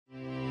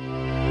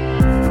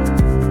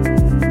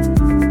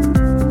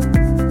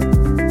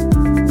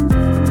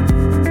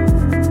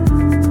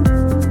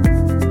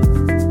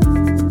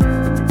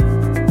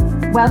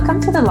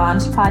Welcome to the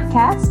Launch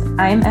Podcast.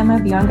 I'm Emma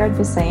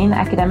Bjorngard-Hussein,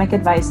 Academic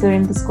Advisor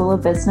in the School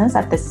of Business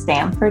at the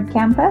Stanford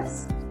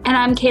campus. And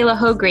I'm Kayla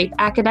Hogreith,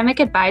 Academic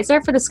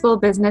Advisor for the School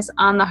of Business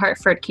on the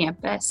Hartford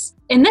campus.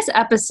 In this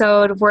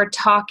episode, we're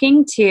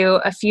talking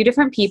to a few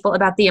different people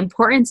about the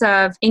importance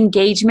of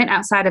engagement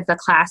outside of the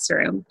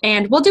classroom.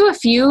 And we'll do a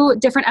few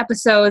different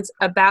episodes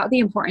about the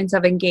importance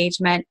of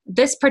engagement.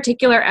 This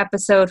particular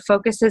episode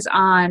focuses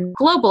on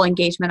global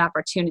engagement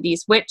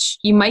opportunities, which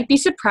you might be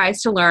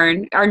surprised to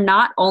learn are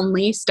not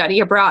only study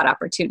abroad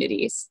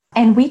opportunities.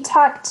 And we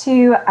talked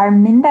to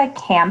Arminda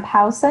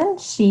Kamphausen.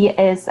 She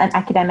is an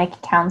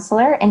academic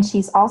counselor, and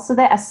she's also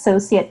the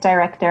Associate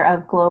Director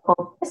of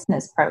Global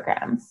Business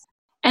Programs.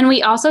 And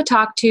we also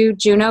talked to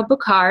Junau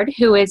Boucard,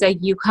 who is a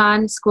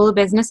UConn School of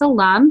Business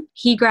alum.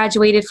 He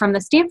graduated from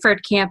the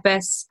Stanford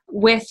campus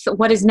with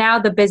what is now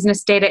the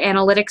Business Data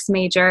Analytics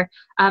major.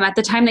 At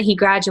the time that he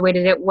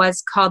graduated, it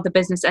was called the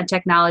Business and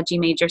Technology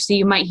major. So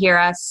you might hear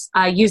us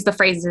use the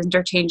phrases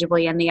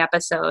interchangeably in the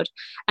episode.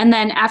 And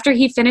then after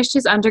he finished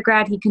his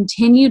undergrad, he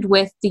continued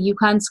with the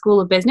UConn School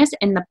of Business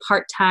in the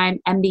part-time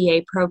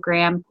MBA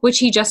program, which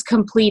he just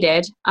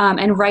completed.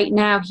 And right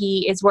now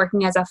he is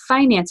working as a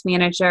finance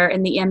manager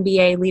in the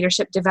MBA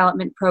Leadership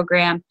Development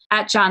Program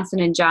at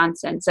Johnson &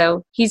 Johnson.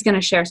 So he's going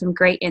to share some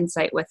great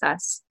insight with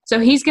us. So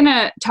he's going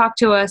to talk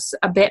to us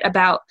a bit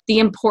about the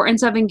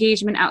importance of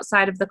engagement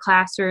outside of the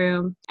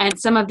classroom and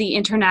some of the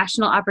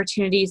international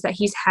opportunities that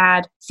he's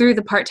had through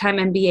the part-time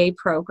MBA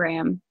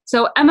program.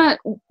 So Emma,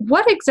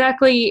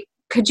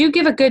 could you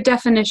give a good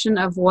definition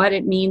of what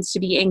it means to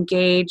be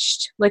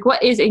engaged? Like,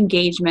 what is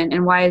engagement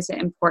and why is it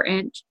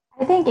important?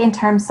 I think in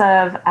terms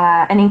of,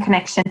 and in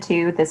connection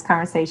to this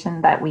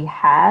conversation that we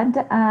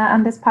had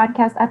on this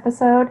podcast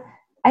episode,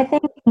 I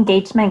think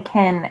engagement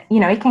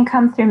it can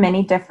come through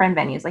many different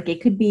venues. Like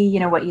it could be,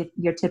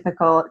 your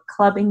typical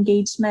club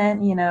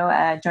engagement,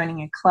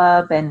 joining a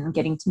club and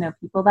getting to know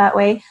people that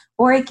way.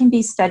 Or it can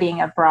be studying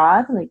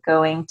abroad, like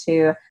going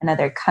to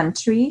another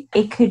country.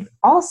 It could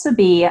also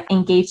be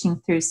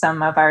engaging through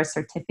some of our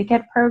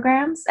certificate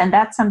programs. And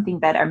that's something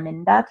that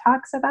Arminda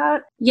talks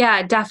about.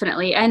 Yeah,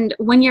 definitely. And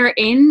when you're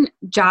in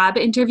job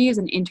interviews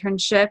and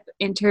internship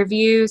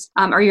interviews,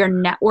 or you're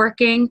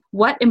networking,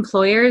 what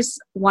employers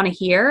want to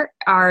hear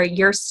are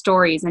your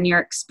stories and your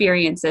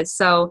experiences.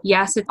 So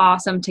yes, it's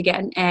awesome to get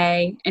an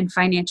A in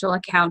financial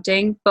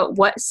accounting, but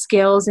what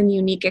skills and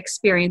unique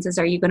experiences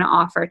are you going to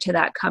offer to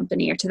that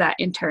company or to that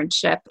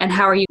internship? And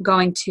how are you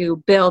going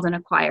to build and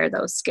acquire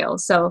those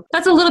skills? So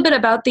that's a little bit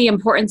about the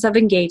importance of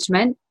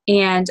engagement.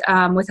 And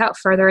without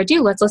further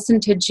ado, let's listen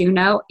to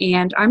Junau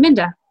and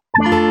Arminda.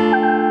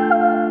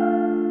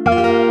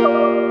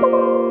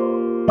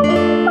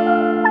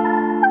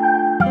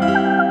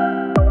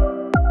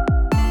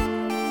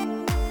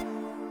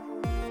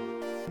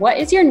 What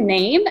is your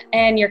name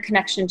and your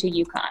connection to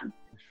UConn?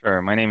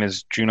 Sure. My name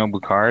is Junau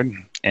Boucard,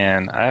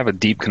 and I have a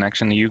deep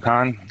connection to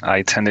UConn. I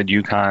attended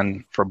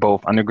UConn for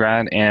both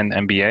undergrad and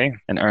MBA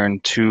and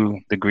earned 2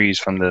 degrees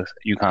from the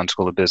UConn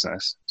School of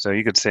Business. So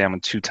you could say I'm a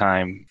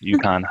 2-time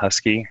UConn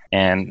Husky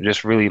and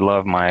just really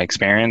love my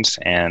experience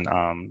and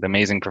the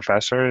amazing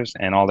professors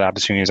and all the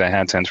opportunities I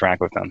had to interact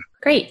with them.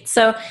 Great.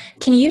 So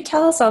can you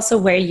tell us also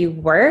where you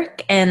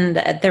work and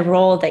the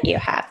role that you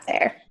have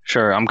there?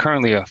 Sure. I'm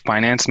currently a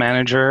finance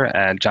manager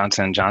at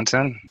Johnson &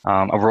 Johnson,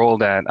 a role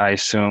that I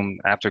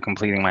assumed after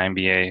completing my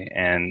MBA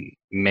in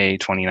May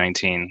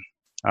 2019.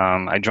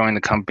 I joined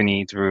the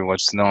company through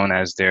what's known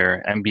as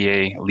their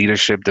MBA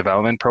Leadership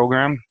Development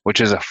Program, which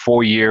is a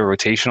 4-year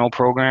rotational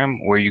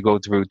program where you go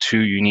through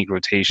 2 unique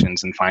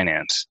rotations in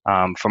finance.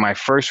 For my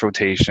first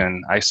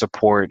rotation, I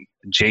support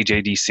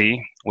JJDC,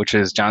 which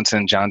is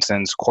Johnson &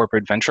 Johnson's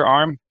corporate venture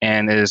arm,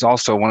 and it is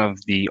also one of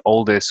the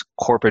oldest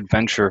corporate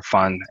venture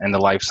fund in the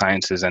life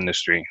sciences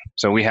industry.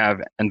 So we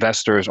have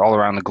investors all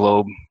around the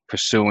globe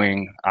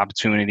pursuing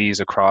opportunities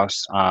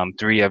across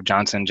 3 of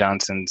Johnson &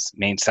 Johnson's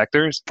main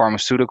sectors: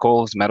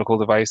 pharmaceuticals, medical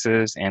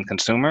devices, and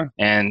consumer.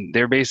 And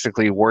they're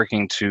basically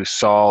working to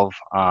solve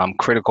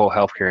critical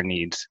healthcare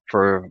needs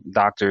for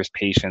doctors,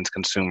 patients,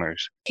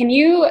 consumers. Can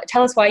you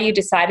tell us why you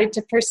decided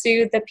to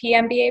pursue the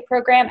PMBA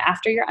program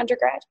after your undergrad?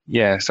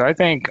 Yeah, so I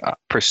think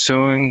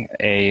pursuing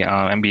a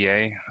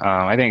MBA,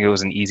 I think it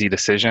was an easy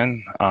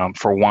decision.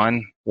 For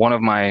one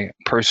of my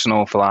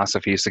personal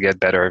philosophies is to get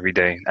better every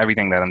day,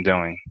 everything that I'm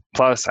doing.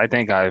 Plus, I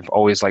think I've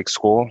always liked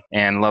school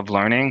and loved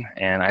learning,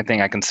 and I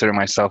think I consider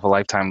myself a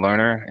lifetime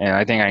learner, and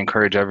I think I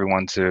encourage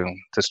everyone to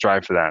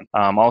strive for that.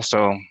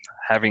 Also,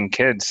 having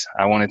kids,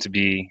 I wanted to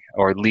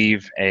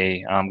leave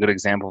a good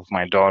example for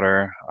my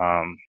daughter,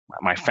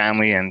 my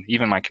family, and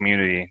even my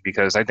community,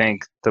 because I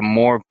think the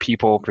more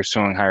people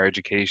pursuing higher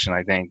education,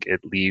 I think it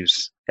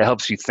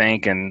helps you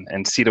think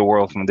and see the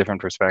world from a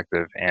different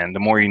perspective. And the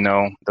more you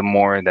know, the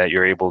more that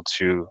you're able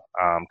to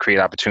create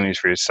opportunities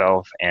for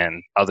yourself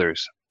and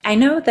others. I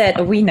know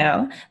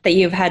that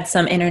you've had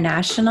some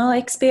international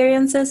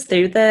experiences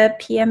through the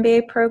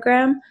PMBA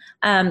program.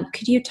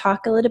 Could you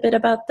talk a little bit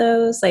about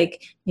those,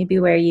 like maybe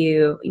where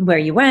you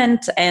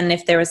went and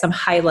if there were some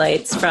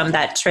highlights from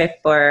that trip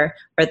or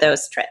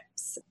those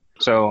trips?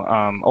 So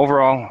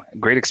overall,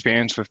 great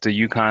experience with the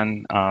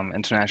Yukon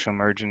international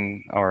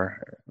immersion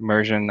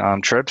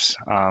trips.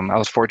 I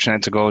was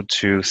fortunate to go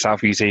to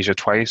Southeast Asia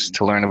twice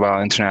to learn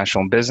about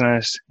international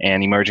business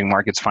and emerging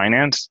markets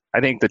finance. I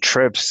think the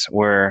trips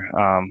were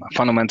a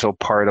fundamental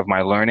part of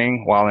my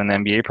learning while in the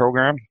MBA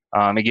program.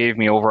 It gave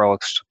me overall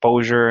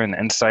exposure and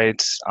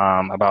insights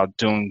about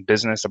doing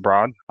business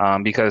abroad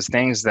because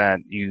things that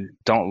you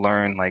don't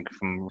learn like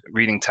from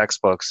reading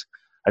textbooks,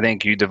 I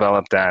think you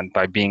develop that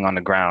by being on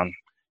the ground.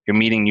 You're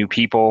meeting new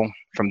people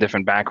from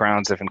different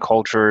backgrounds, different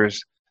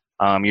cultures.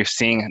 You're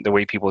seeing the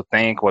way people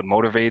think, what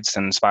motivates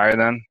and inspires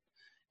them.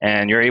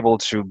 And you're able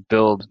to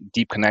build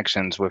deep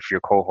connections with your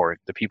cohort,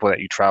 the people that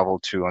you travel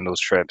to on those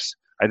trips.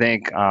 I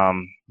think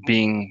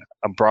being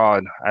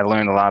abroad, I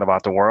learned a lot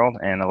about the world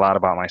and a lot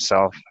about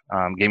myself.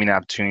 Gave me the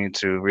opportunity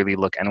to really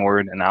look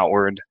inward and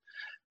outward.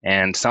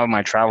 And some of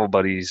my travel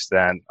buddies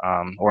that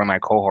were in my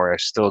cohort are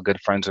still good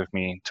friends with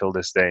me till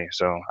this day.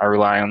 So I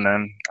rely on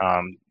them.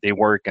 They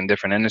work in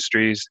different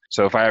industries.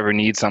 So if I ever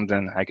need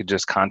something, I could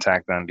just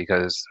contact them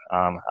because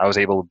I was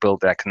able to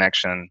build that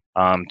connection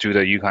through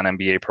the Yukon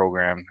MBA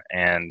program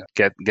and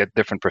get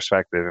different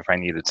perspective if I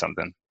needed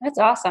something. That's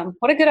awesome.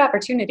 What a good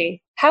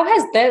opportunity. How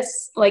has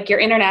this, like your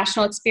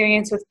international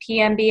experience with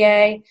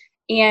PMBA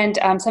and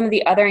some of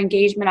the other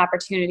engagement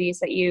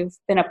opportunities that you've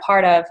been a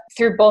part of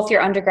through both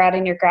your undergrad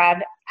and your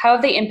grad, how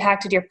have they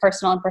impacted your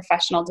personal and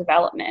professional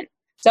development?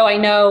 So I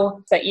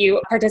know that you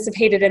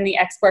participated in the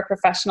Export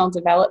Professional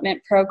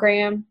Development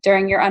Program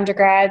during your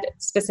undergrad,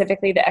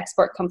 specifically the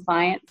Export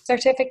Compliance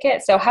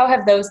Certificate. So how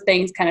have those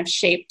things kind of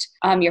shaped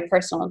your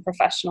personal and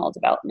professional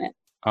development?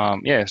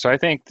 So I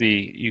think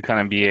the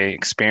Yukon MBA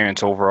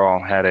experience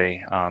overall had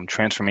a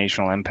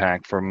transformational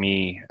impact for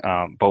me,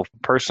 both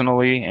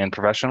personally and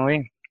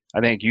professionally. I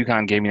think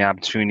UConn gave me the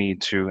opportunity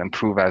to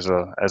improve as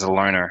a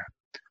learner.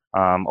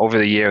 Over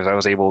the years, I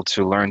was able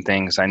to learn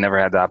things I never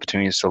had the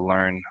opportunities to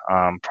learn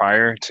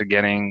prior to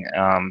getting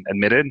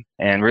admitted,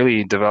 and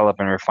really develop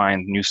and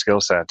refine new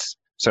skill sets.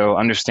 So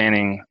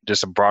understanding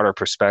just a broader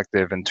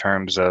perspective in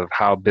terms of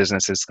how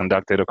business is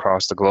conducted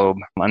across the globe,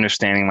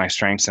 understanding my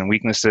strengths and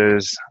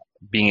weaknesses,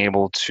 being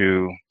able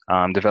to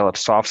develop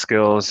soft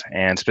skills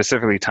and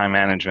specifically time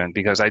management,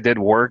 because I did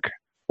work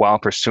while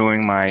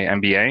pursuing my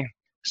MBA.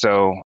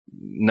 So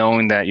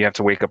knowing that you have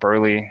to wake up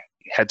early,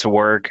 head to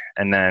work,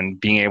 and then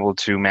being able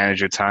to manage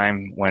your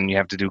time when you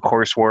have to do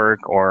coursework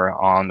or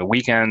on the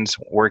weekends,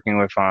 working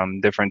with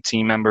different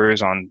team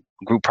members on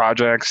group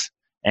projects,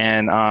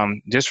 and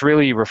just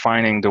really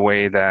refining the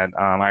way that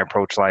I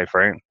approach life,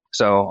 right?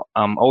 So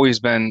always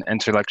been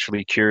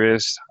intellectually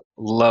curious,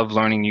 love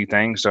learning new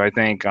things. So I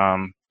think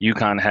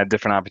UConn had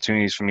different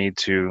opportunities for me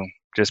to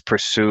just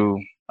pursue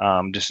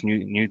just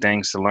new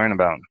things to learn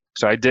about.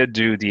 So I did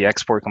do the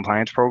Export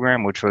Compliance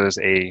Program, which was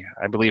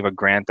I believe a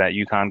grant that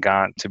UConn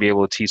got to be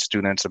able to teach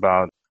students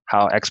about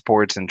how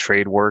exports and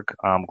trade work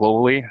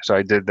globally. So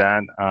I did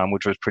that,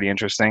 which was pretty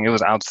interesting. It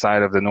was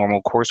outside of the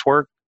normal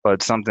coursework,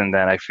 but something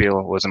that I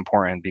feel was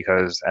important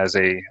because as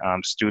a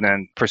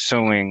student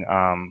pursuing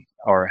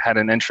or had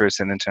an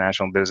interest in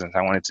international business,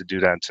 I wanted to do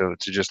that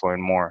to just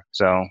learn more.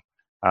 So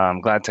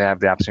I'm glad to have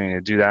the opportunity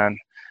to do that.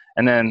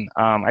 And then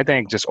I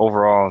think just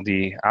overall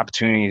the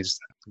opportunities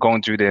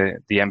going through the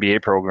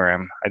MBA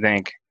program, I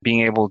think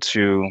being able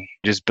to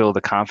just build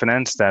the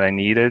confidence that I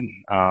needed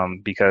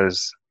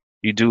because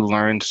you do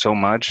learn so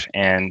much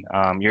and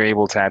you're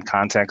able to add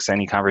context to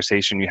any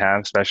conversation you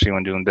have, especially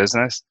when doing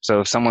business. So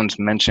if someone's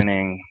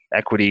mentioning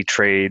equity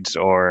trades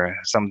or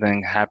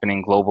something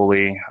happening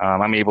globally,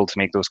 I'm able to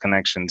make those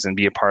connections and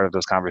be a part of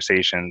those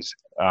conversations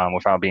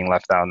without being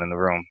left out in the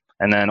room.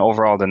 And then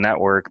overall, the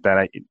network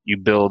that you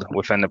build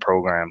within the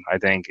program, I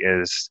think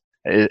is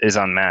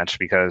unmatched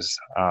because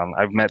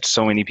I've met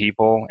so many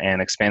people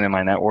and expanded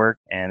my network,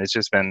 and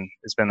it's been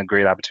a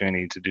great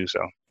opportunity to do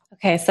so.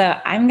 Okay, so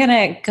I'm going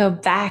to go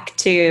back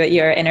to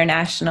your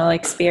international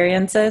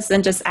experiences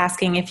and just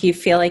asking if you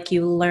feel like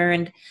you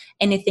learned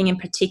anything in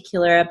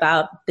particular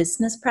about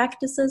business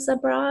practices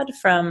abroad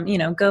from,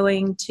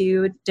 going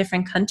to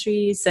different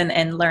countries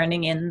and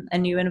learning in a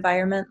new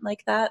environment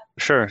like that?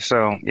 Sure.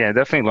 So, yeah,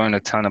 definitely learned a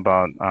ton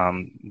about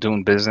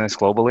doing business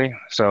globally.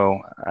 So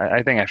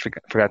I think I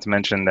forgot to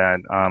mention that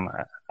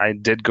I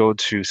did go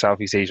to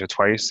Southeast Asia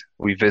twice.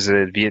 We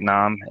visited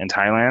Vietnam and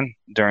Thailand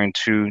during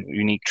 2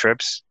 unique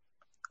trips.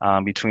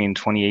 Between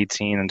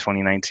 2018 and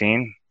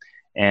 2019.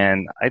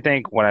 And I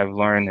think what I've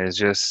learned is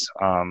just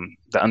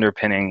the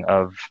underpinning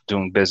of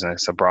doing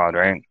business abroad,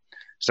 right?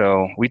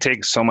 So we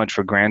take so much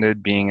for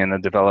granted being in a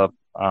developed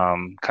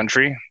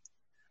country.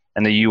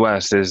 In the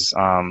U.S., there's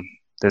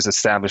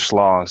established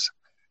laws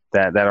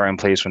that are in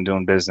place when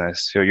doing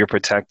business. So you're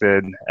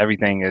protected,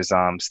 everything is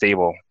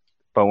stable.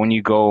 But when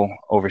you go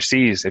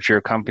overseas, if you're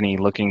a company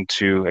looking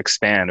to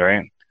expand,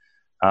 right?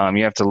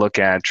 You have to look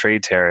at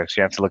trade tariffs,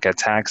 you have to look at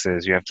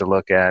taxes, you have to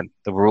look at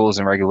the rules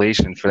and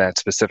regulations for that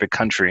specific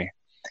country.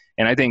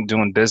 And I think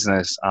doing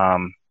business,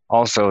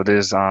 also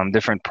there's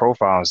different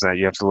profiles that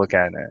you have to look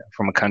at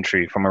from a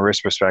country, from a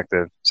risk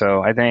perspective.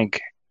 So I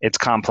think it's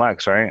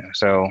complex, right?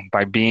 So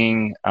by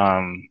being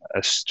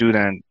a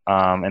student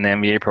in the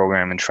MBA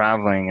program and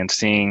traveling and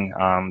seeing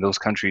those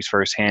countries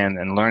firsthand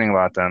and learning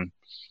about them,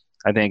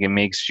 I think it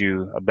makes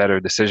you a better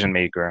decision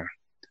maker.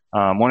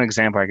 One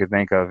example I could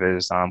think of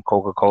is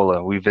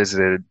Coca-Cola. We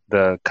visited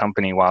the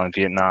company while in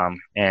Vietnam,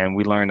 and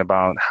we learned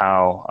about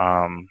how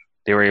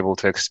they were able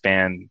to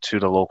expand to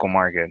the local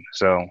market.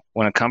 So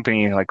when a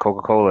company like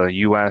Coca-Cola,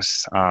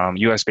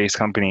 US-based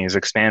company is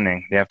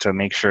expanding, they have to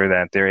make sure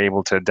that they're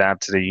able to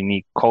adapt to the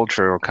unique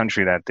culture or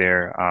country that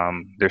they're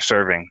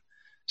serving.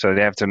 So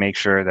they have to make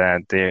sure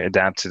that they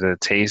adapt to the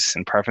tastes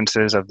and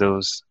preferences of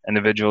those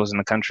individuals in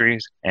the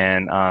countries,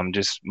 and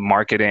just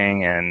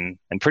marketing and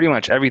pretty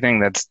much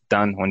everything that's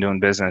done when doing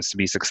business to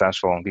be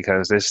successful,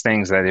 because there's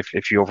things that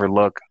if you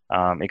overlook,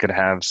 it could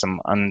have some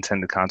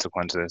unintended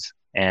consequences.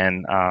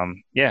 And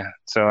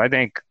so I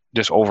think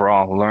just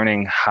overall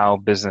learning how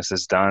business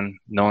is done,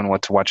 knowing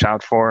what to watch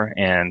out for,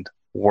 and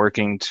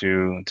working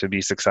to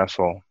be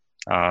successful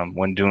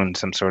when doing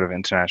some sort of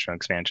international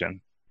expansion.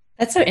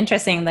 That's so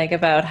interesting, like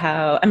about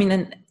how, I mean,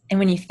 and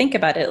when you think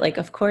about it, like,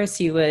 of course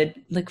you would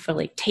look for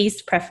like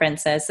taste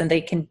preferences, and they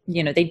can,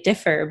 they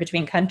differ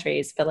between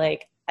countries, but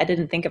like, I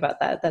didn't think about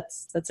that.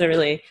 That's a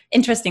really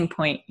interesting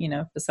point,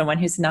 for someone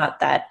who's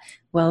not that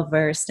well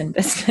versed in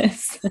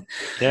business.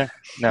 Yeah,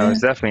 no,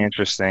 it's definitely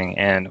interesting.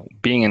 And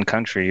being in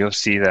country, you'll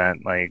see that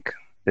like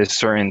there's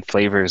certain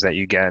flavors that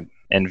you get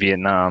in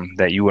Vietnam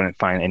that you wouldn't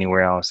find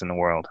anywhere else in the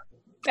world.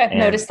 I've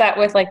noticed that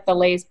with like the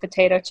Lay's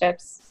potato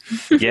chips.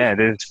 Yeah,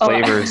 there's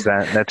flavors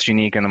that's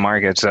unique in the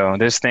market. So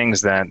there's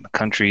things that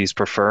countries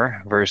prefer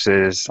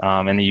versus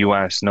in the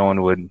US, no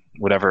one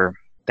would ever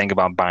think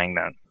about buying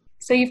that.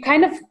 So you've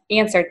kind of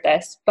answered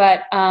this,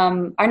 but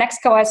our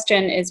next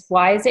question is,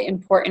 why is it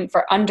important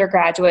for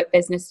undergraduate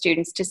business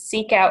students to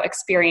seek out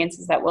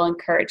experiences that will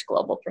encourage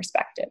global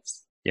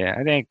perspectives? Yeah,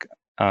 I think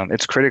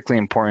it's critically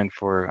important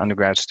for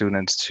undergrad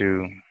students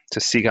to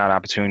seek out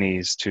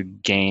opportunities to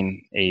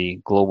gain a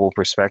global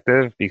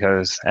perspective,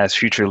 because as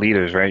future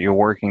leaders, right, you're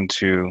working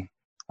to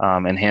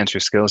enhance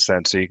your skill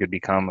set so you could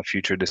become a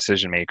future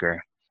decision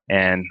maker.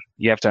 And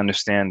you have to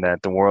understand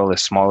that the world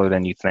is smaller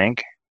than you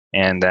think,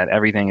 and that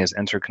everything is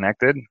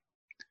interconnected.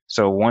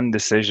 So one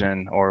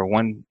decision or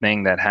one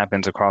thing that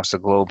happens across the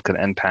globe could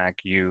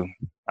impact you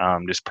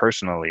just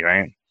personally,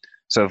 right?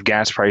 So if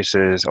gas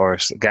prices or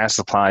gas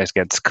supplies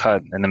gets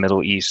cut in the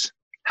Middle East,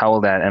 how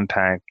will that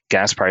impact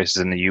gas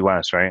prices in the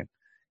US, right?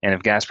 And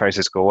if gas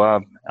prices go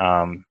up,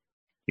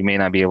 you may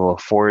not be able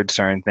to afford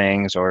certain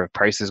things, or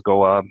prices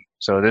go up.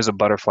 So there's a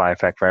butterfly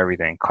effect for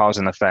everything, cause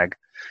and effect.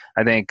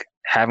 I think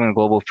having a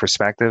global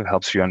perspective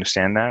helps you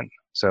understand that.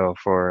 So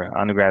for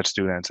undergrad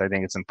students, I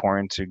think it's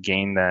important to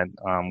gain that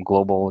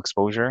global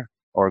exposure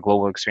or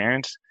global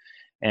experience.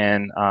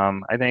 And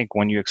I think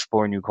when you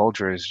explore new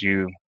cultures,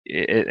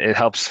 it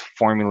helps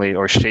formulate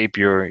or shape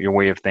your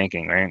way of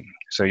thinking, right?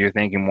 So you're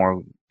thinking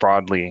more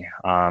broadly,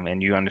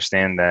 and you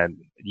understand that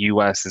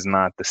U.S. is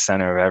not the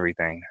center of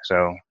everything.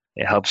 So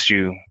it helps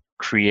you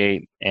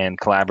create and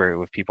collaborate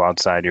with people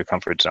outside your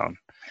comfort zone.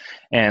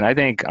 And I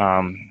think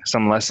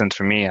some lessons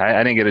for me,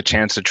 I didn't get a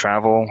chance to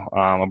travel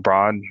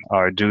abroad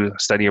or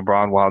study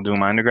abroad while doing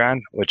my undergrad,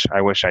 which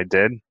I wish I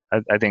did.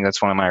 I think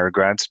that's one of my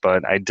regrets,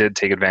 but I did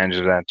take advantage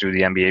of that through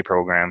the MBA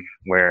program,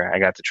 where I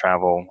got to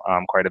travel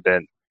quite a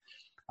bit.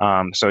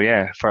 So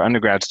yeah, for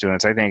undergrad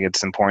students, I think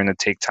it's important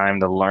to take time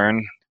to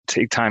learn,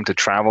 take time to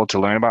travel to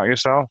learn about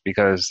yourself,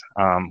 because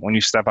when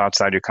you step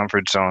outside your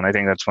comfort zone, I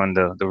think that's when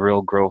the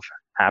real growth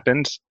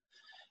happens,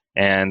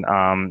 and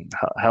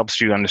helps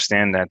you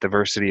understand that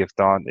diversity of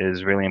thought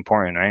is really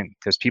important, right?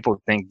 Because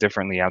people think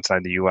differently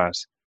outside the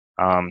U.S.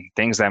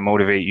 Things that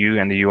motivate you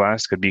in the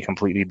U.S. could be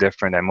completely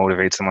different that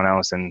motivate someone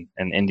else in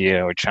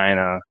India or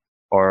China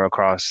or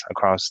across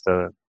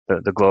the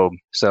globe.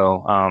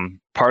 So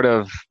part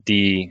of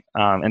the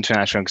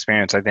international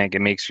experience, I think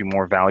it makes you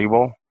more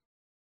valuable.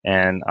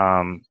 And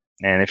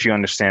if you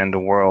understand the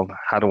world,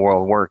 how the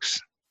world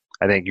works,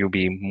 I think you'll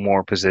be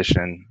well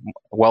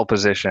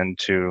positioned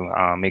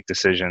to make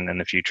decisions in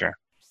the future.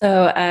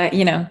 So,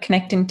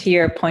 connecting to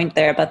your point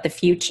there about the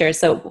future.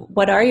 So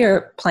what are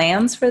your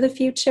plans for the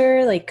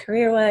future, like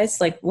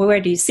career-wise? Like, where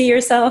do you see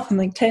yourself in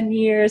like 10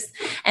 years?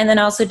 And then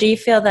also, do you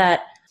feel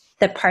that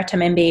the part-time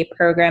MBA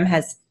program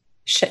has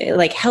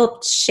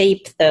helped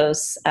shape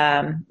those,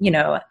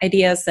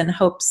 ideas and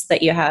hopes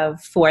that you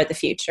have for the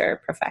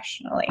future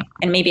professionally,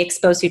 and maybe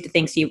expose you to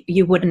things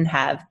you wouldn't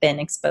have been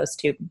exposed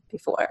to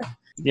before?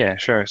 Yeah,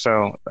 sure.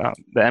 So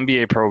the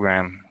MBA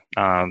program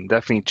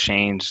definitely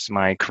changed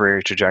my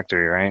career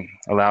trajectory, right?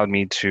 Allowed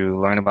me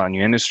to learn about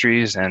new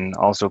industries and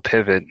also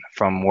pivot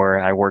from where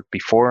I worked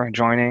before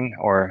joining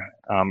or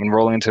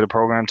enrolling into the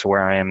program to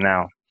where I am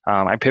now.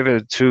 I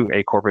pivoted to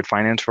a corporate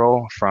finance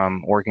role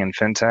from working in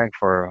fintech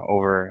for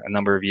over a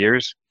number of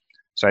years.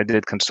 So I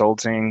did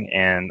consulting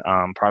and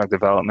product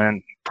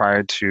development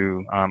prior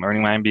to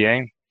earning my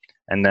MBA.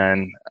 And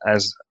then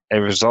as a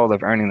result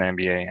of earning the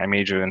MBA, I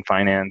majored in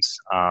finance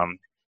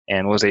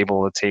and was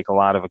able to take a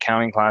lot of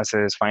accounting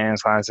classes,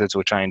 finance classes,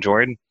 which I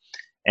enjoyed.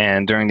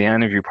 And during the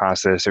interview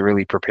process, it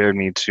really prepared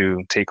me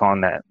to take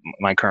on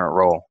my current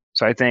role.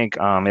 So I think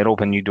it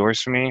opened new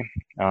doors for me.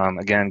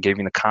 Again, gave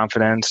me the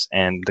confidence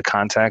and the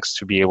context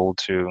to be able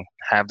to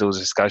have those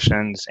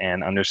discussions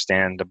and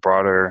understand the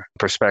broader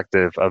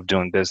perspective of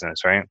doing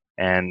business, right?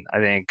 And I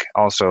think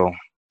also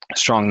a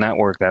strong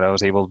network that I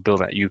was able to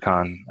build at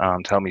UConn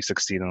to help me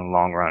succeed in the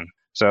long run.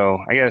 So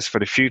I guess for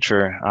the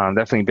future,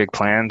 definitely big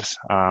plans.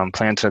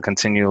 Plan to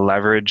continue to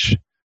leverage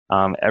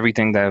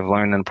everything that I've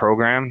learned in the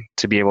program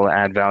to be able to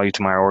add value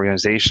to my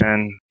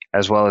organization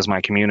as well as my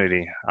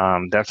community.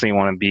 Definitely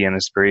want to be an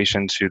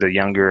inspiration to the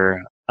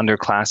younger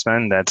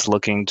underclassmen that's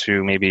looking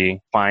to maybe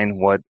find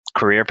what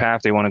career path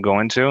they want to go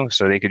into,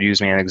 so they could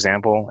use me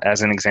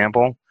as an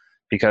example,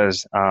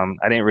 because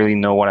I didn't really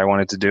know what I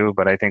wanted to do,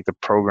 but I think the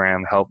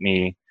program helped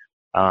me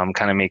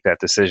kind of make that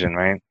decision,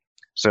 right?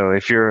 So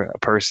if you're a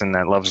person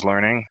that loves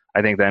learning,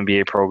 I think the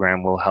MBA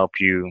program will help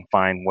you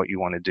find what you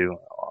want to do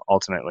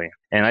ultimately.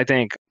 And I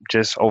think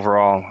just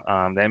overall,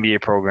 the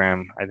MBA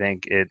program, I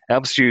think it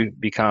helps you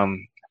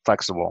become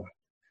flexible,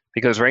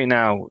 because right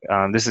now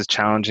this is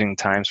challenging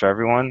times for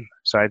everyone.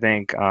 So I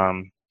think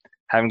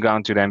having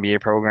gone through the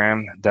MBA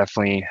program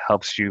definitely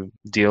helps you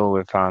deal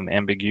with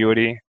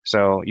ambiguity.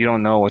 So you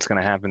don't know what's going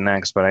to happen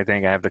next, but I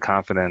think I have the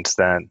confidence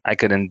that I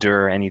could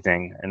endure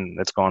anything and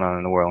that's going on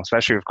in the world,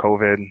 especially with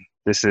COVID.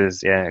 This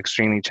is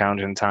extremely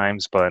challenging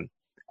times, but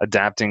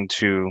adapting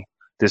to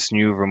this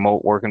new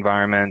remote work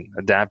environment,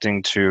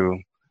 adapting to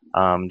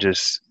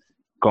just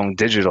going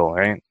digital,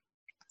 right?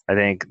 I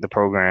think the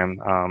program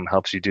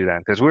helps you do that,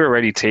 because we're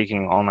already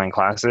taking online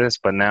classes,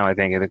 but now I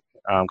think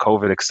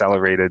COVID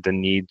accelerated the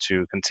need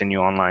to continue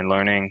online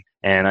learning.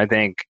 And I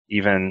think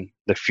even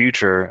the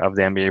future of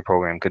the MBA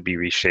program could be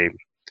reshaped.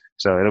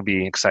 So it'll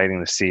be exciting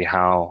to see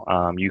how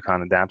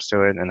UConn adapts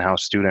to it and how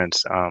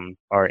students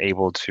are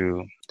able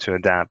to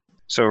adapt.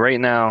 So right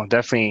now,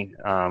 definitely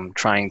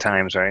trying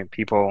times, right?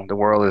 The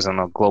world is on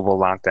a global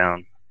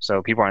lockdown.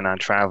 So people are not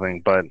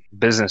traveling, but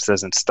business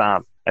doesn't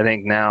stop. I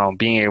think now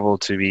being able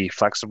to be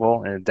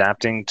flexible and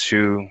adapting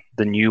to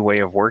the new way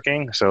of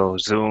working, so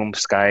Zoom,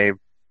 Skype,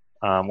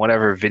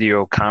 whatever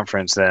video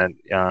conference that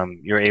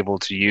you're able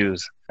to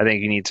use, I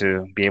think you need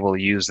to be able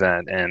to use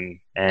that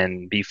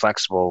and be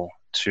flexible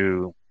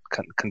to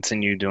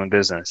continue doing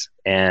business.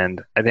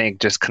 And I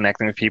think just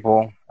connecting with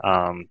people,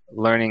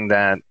 learning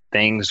that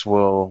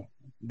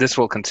this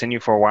will continue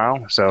for a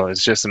while. So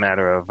it's just a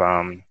matter of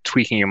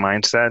tweaking your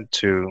mindset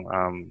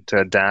to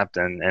adapt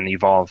and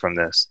evolve from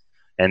this.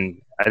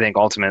 And I think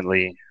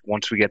ultimately,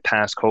 once we get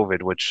past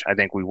COVID, which I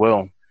think we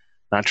will,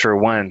 not sure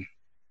when,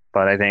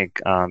 but I think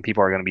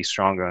people are going to be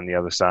stronger on the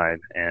other side.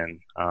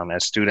 And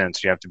as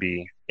students, you have to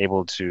be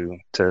able to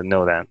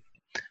know that.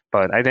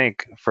 But I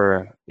think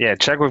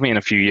check with me in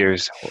a few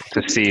years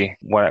to see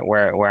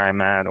where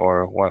I'm at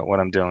or what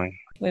I'm doing.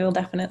 We will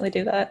definitely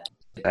do that.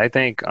 I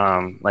think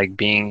like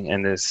being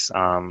in this,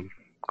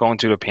 going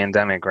through the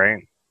pandemic,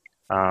 right?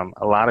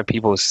 A lot of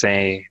people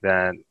say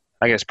that,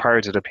 I guess prior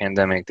to the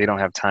pandemic, they don't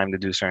have time to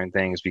do certain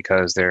things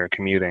because they're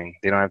commuting.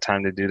 They don't have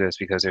time to do this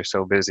because they're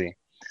so busy.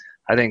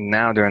 I think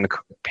now during the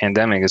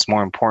pandemic, it's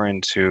more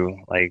important to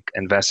like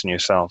invest in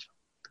yourself,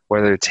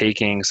 whether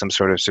taking some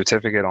sort of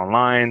certificate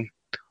online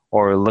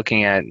or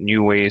looking at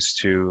new ways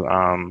to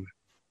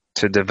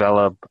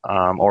develop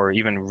or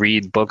even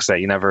read books that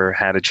you never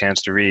had a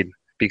chance to read.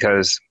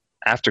 Because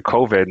after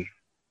COVID,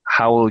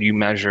 how will you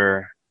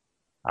measure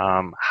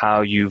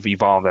how you've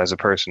evolved as a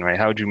person, right?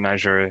 How would you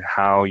measure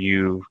how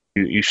you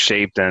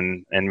shaped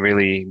and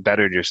really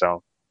bettered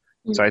yourself?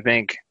 Mm-hmm. So I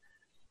think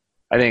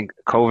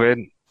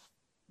COVID,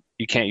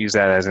 you can't use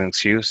that as an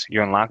excuse.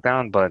 You're in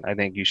lockdown, but I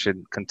think you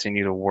should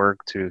continue to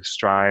work to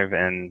strive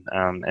and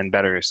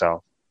better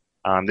yourself.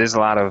 There's a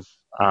lot of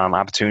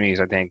opportunities,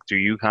 I think,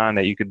 through UConn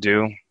that you could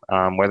do,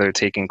 whether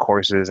taking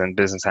courses in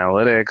business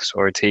analytics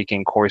or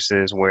taking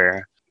courses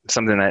where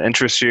something that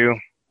interests you.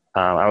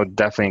 I would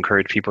definitely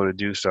encourage people to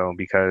do so,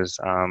 because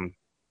after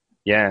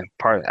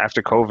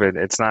COVID,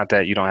 it's not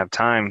that you don't have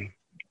time,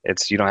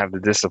 it's you don't have the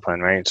discipline,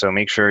 right? So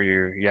make sure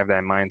you have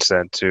that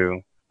mindset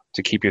to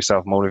keep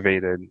yourself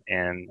motivated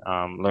and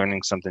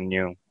learning something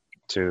new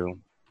to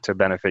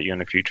benefit you in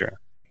the future.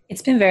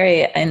 It's been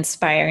very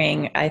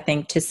inspiring, I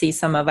think, to see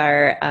some of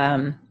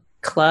our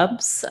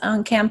clubs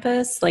on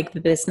campus, like the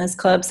business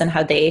clubs, and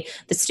how the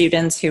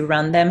students who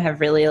run them have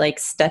really like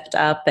stepped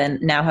up and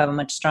now have a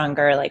much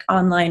stronger like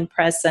online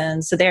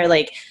presence. So they're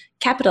like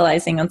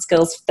capitalizing on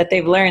skills that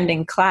they've learned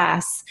in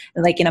class,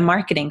 like in a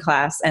marketing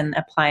class, and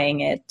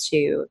applying it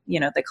to,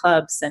 the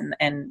clubs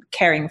and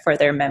caring for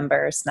their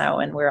members now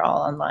when we're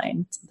all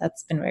online. So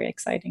that's been very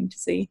exciting to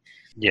see.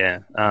 Yeah.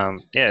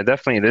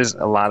 Definitely. There's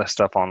a lot of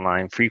stuff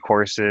online, free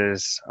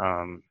courses,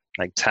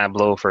 like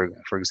Tableau, for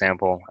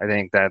example. I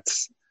think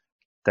that's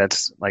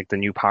like the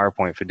new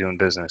PowerPoint for doing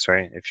business,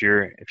 right? If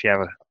you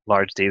have a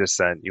large data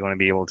set, you want to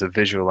be able to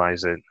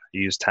visualize it,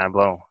 you use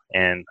Tableau.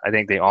 And I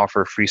think they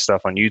offer free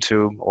stuff on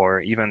YouTube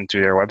or even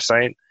through their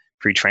website,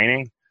 free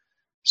training.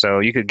 So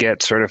you could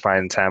get certified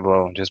in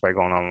Tableau just by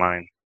going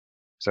online.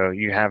 So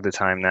you have the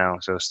time now.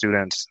 So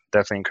students,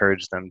 definitely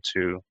encourage them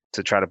to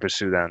try to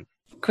pursue that.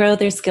 Grow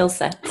their skill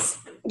sets.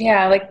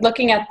 Yeah, like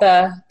looking at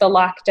the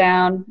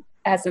lockdown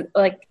as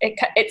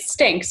it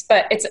stinks,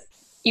 but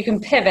you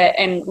can pivot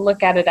and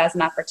look at it as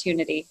an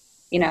opportunity,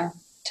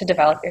 to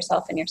develop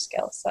yourself and your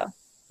skills. So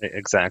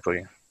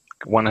Exactly.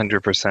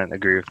 100%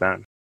 agree with that.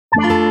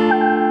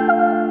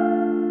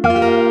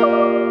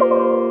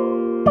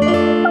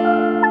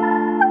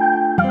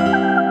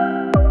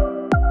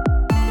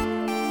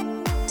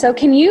 So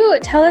can you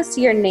tell us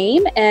your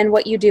name and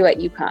what you do at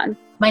UConn?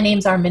 My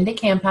name's Arminda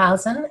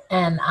Kamphausen,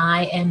 and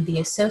I am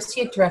the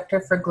Associate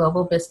Director for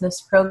Global Business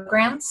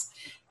Programs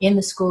in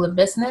the School of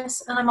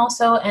Business, and I'm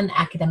also an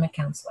academic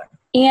counselor.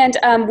 And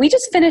we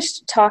just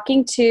finished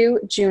talking to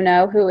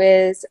Junau, who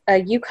is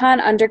a UConn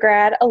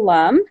undergrad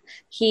alum.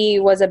 He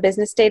was a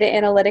business data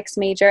analytics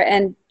major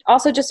and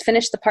also just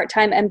finished the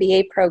part-time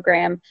MBA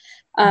program.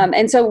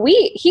 And so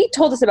he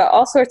told us about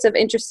all sorts of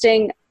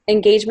interesting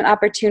engagement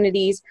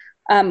opportunities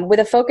with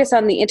a focus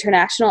on the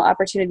international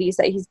opportunities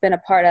that he's been a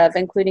part of,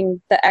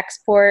 including the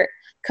Export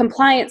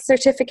Compliance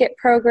Certificate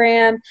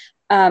Program.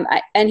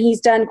 And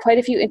he's done quite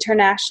a few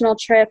international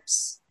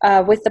trips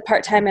with the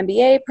part-time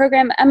MBA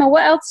program. Emma,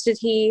 what else did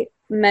he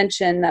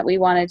mention that we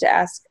wanted to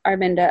ask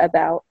Arminda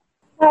about?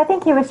 I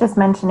think he was just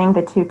mentioning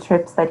the 2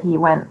 trips that he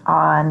went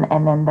on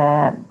and then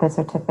the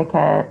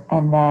certificate.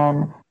 And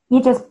then he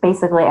just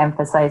basically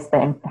emphasized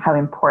how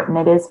important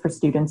it is for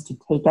students to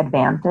take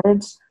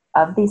advantage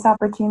of these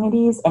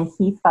opportunities. And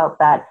he felt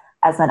that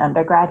as an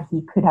undergrad,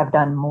 he could have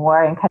done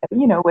more and kind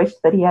of,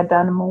 wished that he had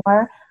done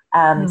more.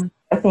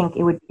 I think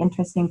it would be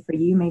interesting for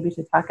you maybe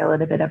to talk a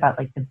little bit about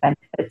like the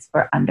benefits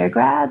for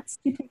undergrads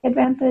to take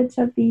advantage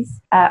of these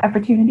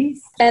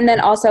opportunities. And then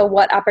also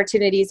what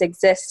opportunities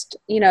exist,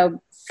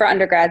 for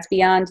undergrads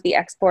beyond the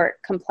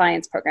export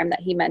compliance program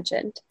that he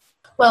mentioned.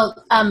 Well,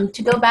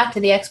 to go back to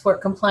the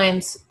export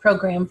compliance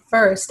program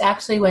first,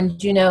 actually when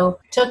Junau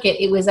took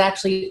it, it was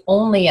actually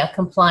only a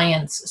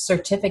compliance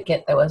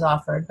certificate that was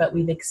offered, but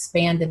we've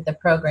expanded the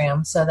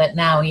program so that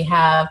now we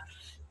have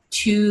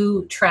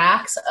 2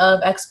 tracks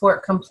of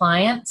export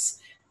compliance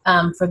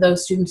for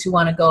those students who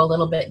want to go a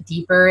little bit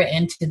deeper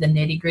into the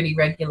nitty-gritty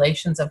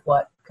regulations of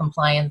what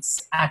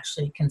compliance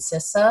actually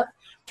consists of.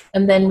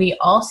 And then we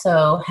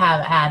also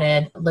have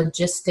added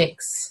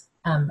logistics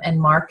and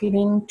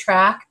marketing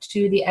track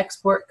to the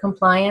export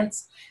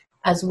compliance,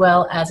 as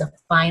well as a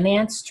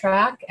finance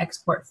track,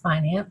 export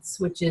finance,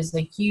 which is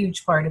a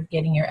huge part of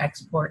getting your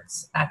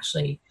exports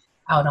actually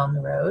out on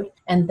the road.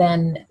 And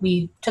then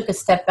we took a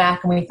step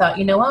back and we thought,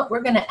 you know what,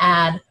 we're going to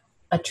add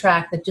a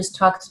track that just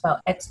talks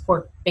about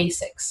export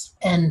basics.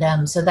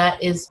 And so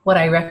that is what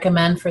I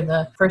recommend for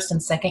the first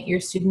and second year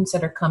students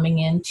that are coming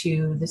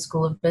into the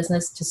School of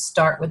Business to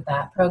start with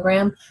that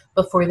program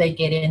before they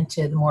get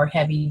into the more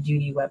heavy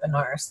duty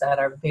webinars that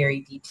are very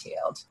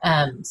detailed.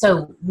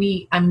 So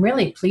I'm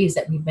really pleased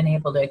that we've been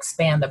able to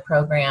expand the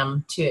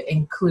program to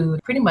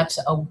include pretty much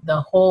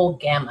the whole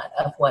gamut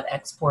of what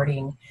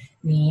exporting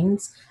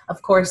means.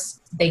 Of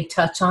course, they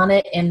touch on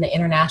it in the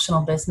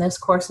international business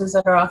courses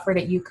that are offered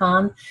at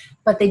UConn,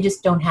 but they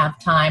just don't have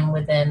time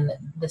within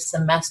the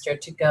semester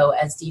to go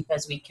as deep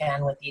as we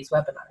can with these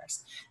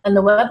webinars. And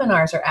the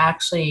webinars are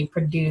actually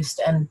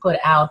produced and put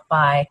out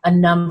by a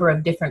number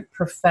of different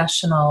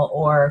professional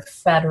or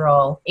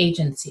federal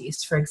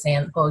agencies. For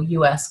example,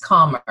 U.S.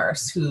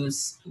 Commerce,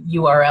 whose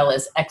URL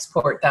is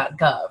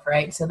export.gov,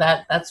 right? So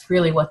that's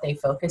really what they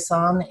focus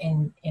on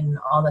in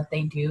all that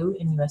they do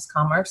in U.S.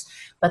 Commerce.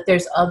 But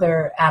there's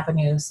other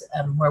avenues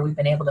where we've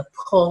been able to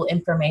pull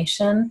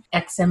information,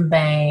 Exim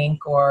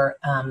Bank or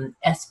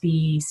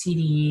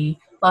SBCD,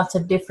 lots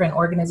of different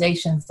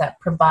organizations that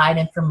provide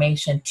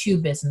information to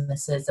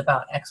businesses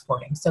about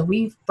exporting. So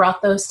we've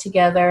brought those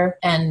together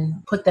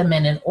and put them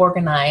in an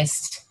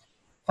organized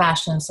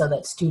fashion so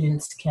that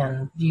students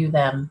can view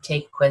them,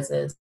 take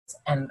quizzes,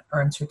 and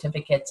earn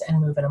certificates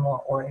and move in a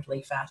more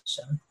orderly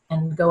fashion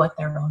and go at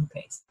their own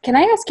pace. Can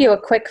I ask you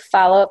a quick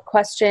follow-up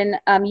question?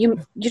 You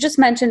just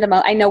mentioned,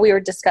 I know we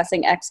were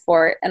discussing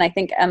export, and I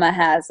think Emma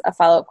has a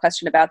follow-up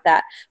question about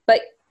that,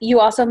 but you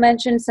also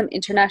mentioned some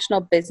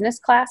international business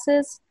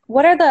classes.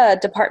 What are the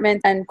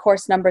departments and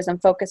course numbers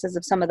and focuses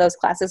of some of those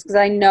classes? Because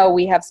I know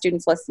we have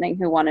students listening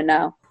who want to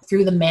know.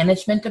 Through the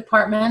management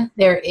department,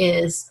 there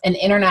is an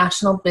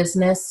international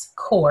business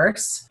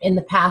course. In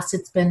the past,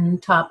 it's been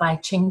taught by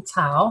Ching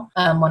Tao,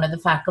 one of the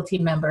faculty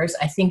members.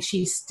 I think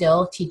she's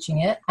still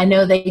teaching it. I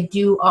know they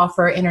do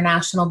offer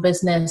international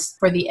business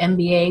for the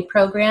MBA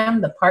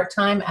program, the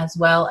part-time as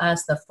well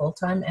as the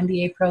full-time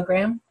MBA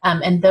program.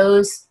 And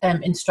those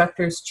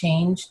instructors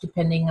change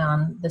depending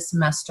on the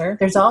semester.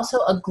 There's also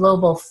a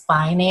global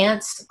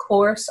finance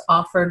course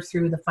offered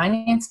through the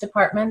finance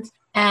department.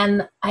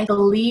 And I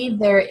believe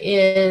there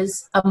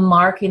is a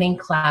marketing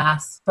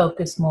class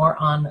focused more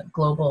on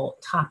global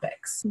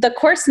topics. The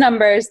course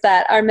numbers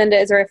that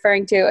Arminda is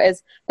referring to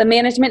is the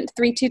Management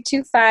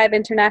 3225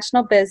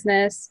 International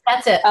Business.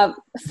 That's it.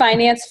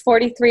 Finance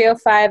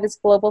 4305 is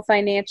Global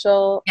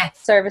Financial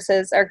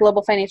Services or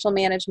Global Financial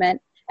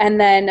Management. And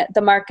then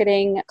the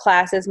marketing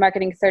class is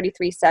Marketing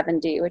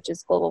 3370, which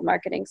is global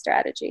marketing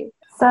strategy.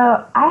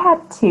 So I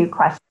had two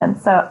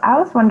questions. So I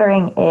was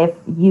wondering if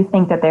you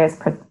think that there's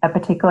a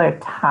particular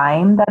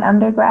time that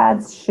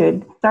undergrads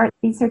should start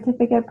these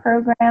certificate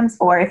programs,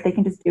 or if they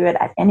can just do it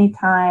at any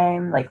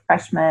time, like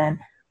freshmen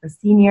or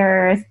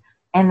seniors.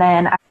 And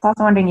then I was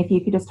also wondering if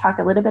you could just talk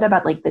a little bit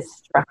about like the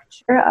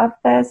structure of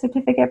the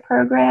certificate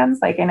programs.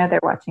 Like I know they're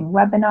watching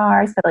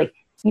webinars, but like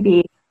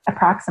maybe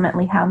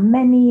approximately how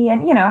many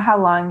and, you know, how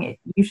long it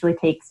usually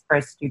takes for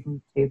a student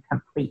to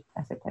complete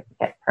a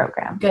certificate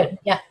program. Good.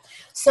 Yeah.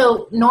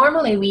 So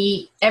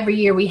normally every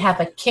year we have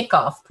a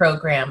kickoff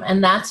program,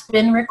 and that's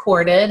been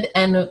recorded,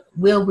 and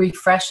we'll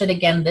refresh it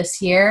again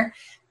this year,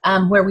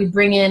 where we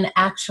bring in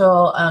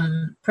actual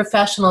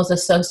professionals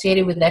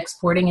associated with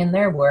exporting in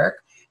their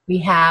work. We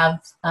have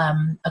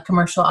a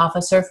commercial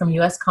officer from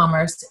U.S.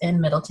 Commerce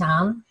in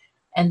Middletown,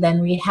 and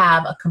then we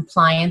have a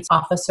compliance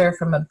officer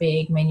from a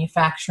big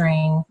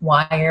manufacturing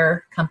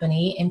wire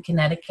company in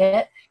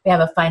Connecticut. We have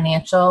a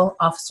financial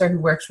officer who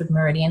works with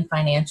Meridian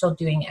Financial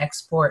doing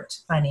export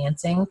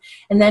financing.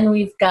 And then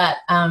we've got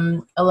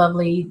a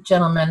lovely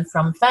gentleman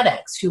from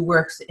FedEx who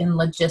works in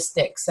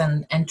logistics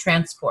and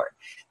transport.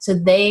 So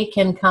they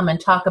can come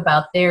and talk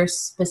about their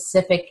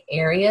specific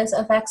areas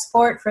of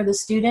export for the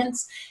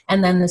students.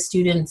 And then the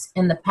students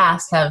in the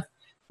past have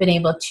been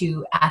able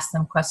to ask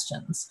them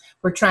questions.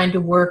 We're trying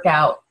to work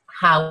out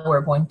how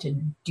we're going to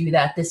do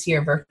that this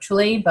year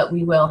virtually, but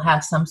we will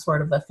have some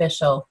sort of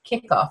official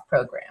kickoff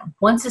program.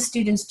 Once the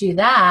students do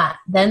that,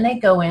 then they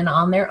go in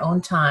on their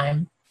own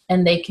time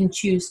and they can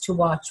choose to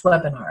watch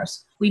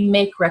webinars. We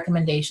make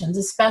recommendations,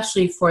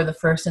 especially for the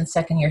first and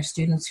second year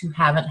students who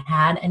haven't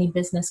had any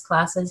business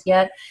classes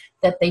yet,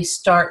 that they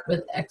start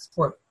with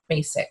export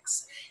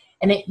basics.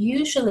 And it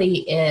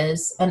usually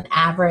is an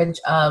average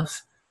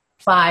of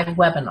 5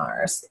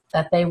 webinars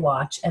that they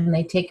watch, and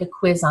they take a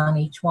quiz on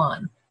each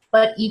one.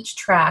 But each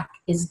track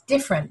is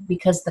different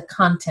because the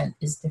content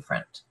is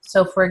different.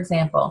 So for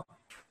example,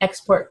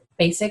 export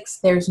basics,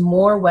 there's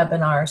more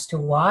webinars to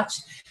watch,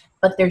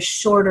 but there's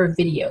shorter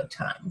video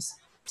times.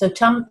 So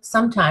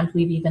sometimes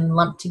we've even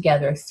lumped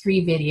together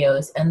 3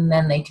 videos and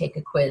then they take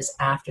a quiz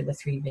after the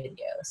 3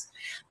 videos.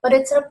 But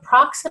it's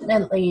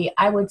approximately,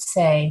 I would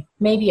say,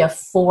 maybe a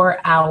 4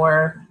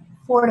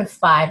 to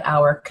 5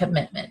 hour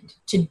commitment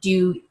to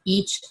do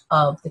each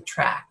of the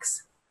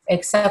tracks,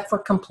 except for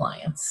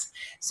compliance.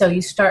 So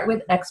you start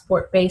with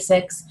export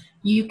basics.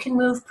 You can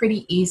move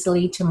pretty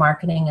easily to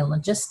marketing and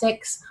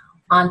logistics,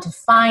 onto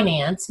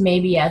finance,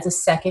 maybe as a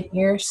second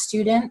year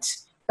student,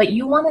 but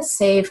you want to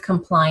save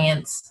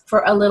compliance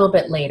for a little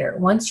bit later.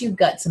 Once you've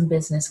got some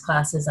business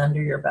classes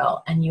under your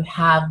belt and you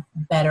have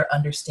better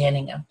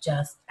understanding of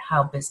just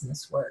how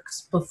business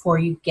works before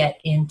you get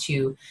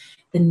into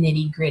the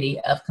nitty-gritty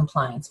of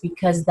compliance,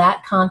 because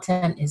that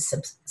content is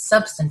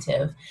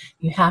substantive.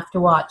 You have to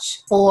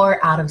watch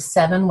 4 out of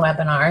 7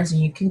 webinars,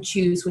 and you can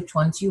choose which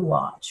ones you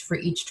watch for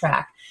each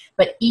track.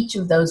 But each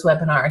of those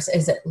webinars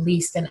is at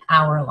least an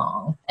hour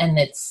long, and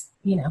it's,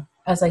 you know,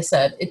 as I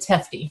said, it's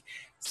hefty.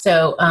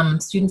 So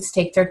students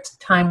take their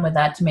time with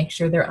that to make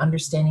sure they're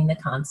understanding the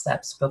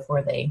concepts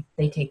before they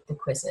take the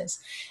quizzes.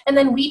 And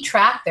then we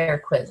track their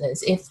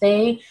quizzes. If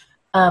they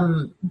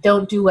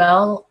don't do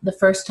well the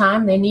first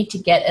time, they need to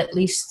get at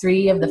least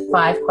 3 of the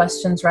 5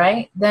 questions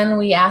right. Then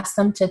we ask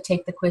them to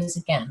take the quiz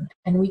again,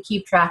 and we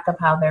keep track of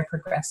how they're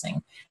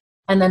progressing.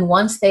 And then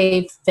once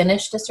they've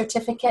finished a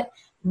certificate,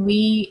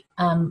 we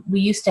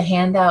used to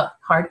hand out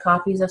hard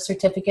copies of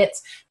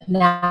certificates.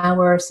 Now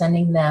we're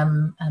sending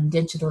them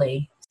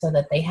digitally so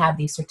that they have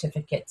these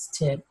certificates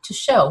to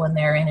show when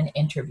they're in an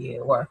interview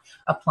or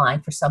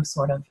applying for some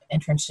sort of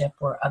internship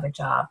or other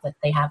job, that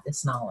they have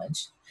this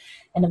knowledge.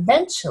 And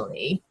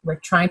eventually, we're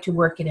trying to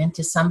work it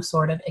into some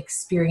sort of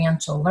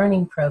experiential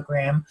learning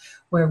program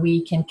where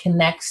we can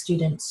connect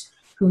students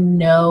who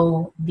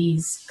know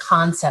these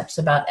concepts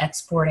about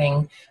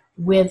exporting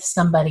with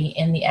somebody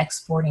in the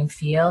exporting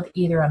field,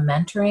 either a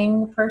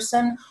mentoring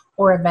person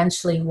or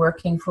eventually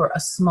working for a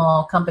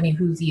small company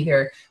who's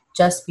either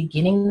just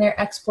beginning their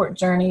export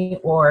journey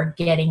or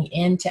getting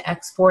into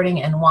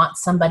exporting and want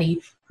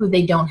somebody who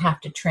they don't have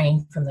to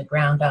train from the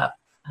ground up.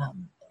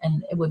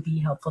 And it would be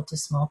helpful to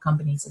small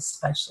companies,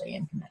 especially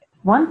in Connecticut.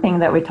 One thing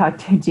that we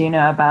talked to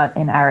Junau about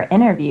in our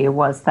interview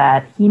was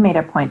that he made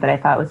a point that I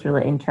thought was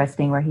really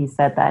interesting, where he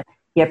said that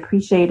he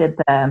appreciated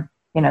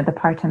the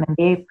part-time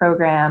MBA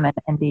program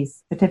and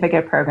these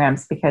certificate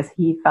programs because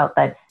he felt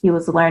that he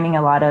was learning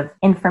a lot of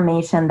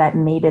information that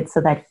made it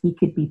so that he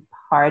could be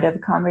part of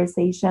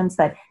conversations,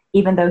 that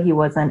even though he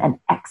wasn't an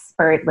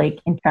expert, like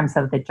in terms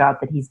of the job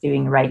that he's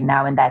doing right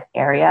now in that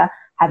area,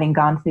 having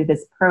gone through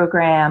this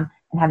program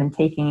and having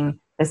taken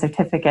the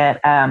certificate,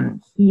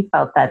 he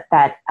felt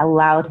that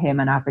allowed him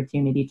an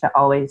opportunity to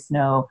always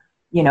know,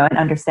 and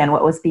understand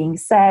what was being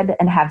said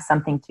and have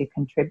something to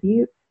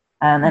contribute.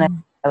 And I think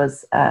that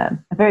was a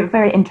very,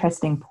 very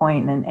interesting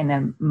point and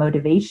a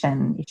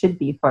motivation it should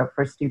be for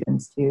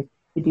students to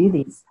do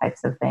these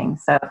types of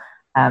things. So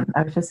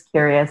I was just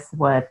curious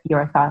what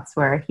your thoughts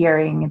were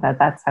hearing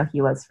that's how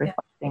he was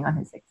reflecting. reflecting on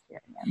his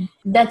experience.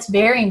 That's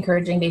very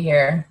encouraging to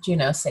hear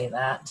Juno say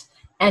that.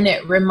 And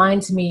it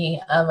reminds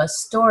me of a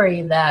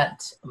story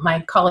that my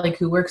colleague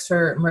who works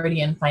for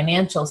Meridian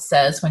Financial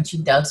says when she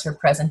does her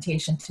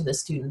presentation to the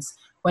students.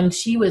 When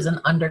she was an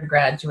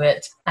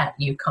undergraduate at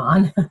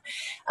UConn,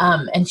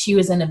 and she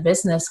was in a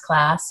business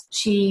class,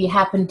 she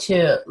happened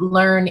to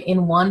learn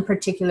in one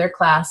particular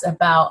class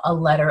about a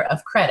letter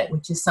of credit,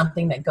 which is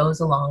something that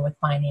goes along with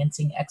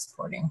financing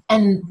exporting.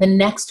 And the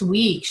next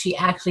week, she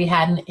actually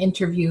had an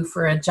interview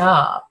for a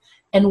job.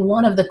 And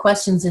one of the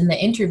questions in the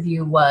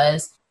interview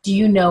was, do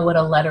you know what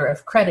a letter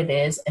of credit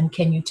is, and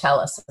can you tell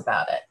us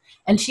about it?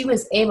 And she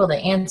was able to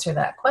answer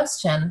that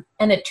question.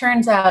 And it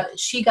turns out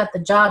she got the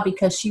job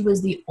because she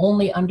was the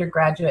only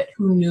undergraduate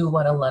who knew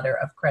what a letter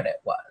of credit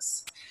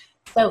was.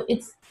 So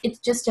it's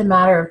just a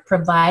matter of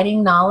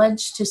providing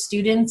knowledge to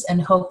students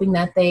and hoping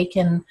that they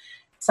can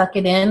suck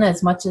it in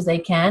as much as they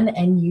can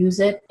and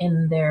use it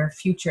in their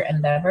future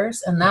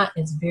endeavors. And that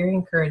is very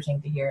encouraging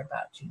to hear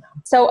about, Junau.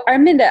 So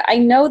Arminda, I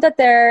know that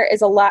there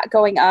is a lot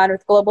going on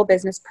with global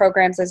business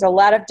programs. There's a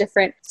lot of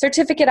different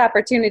certificate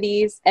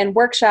opportunities and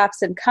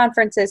workshops and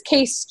conferences,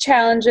 case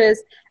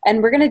challenges,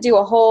 and we're going to do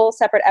a whole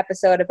separate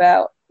episode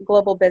about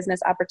global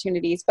business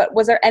opportunities. But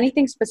was there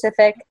anything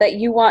specific that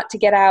you want to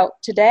get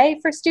out today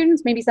for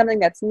students, maybe something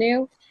that's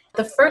new?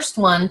 The first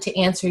one, to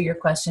answer your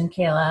question,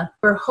 Kayla,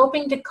 we're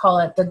hoping to call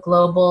it the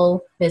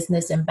Global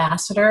Business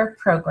Ambassador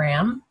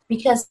Program,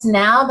 because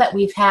now that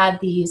we've had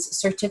these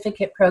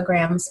certificate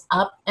programs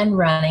up and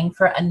running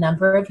for a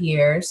number of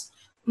years,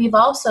 we've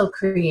also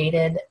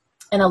created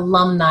an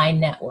alumni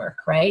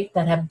network, right,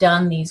 that have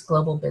done these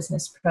global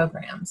business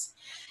programs.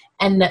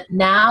 And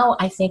now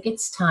I think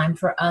it's time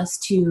for us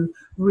to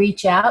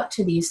reach out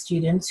to these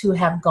students who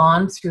have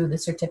gone through the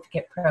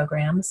certificate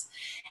programs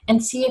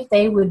and see if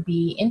they would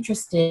be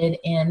interested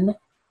in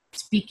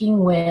speaking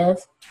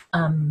with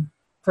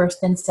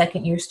first and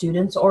second year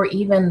students, or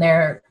even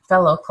their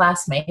fellow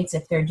classmates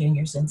if they're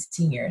juniors and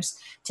seniors,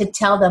 to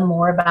tell them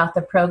more about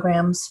the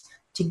programs,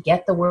 to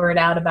get the word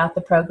out about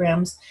the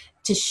programs,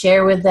 to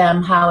share with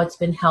them how it's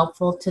been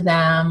helpful to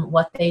them,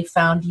 what they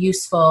found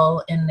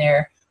useful in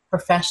their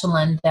professional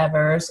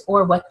endeavors,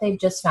 or what they've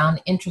just found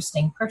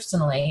interesting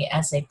personally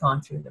as they've gone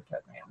through the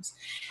programs.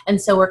 And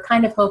so we're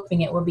kind of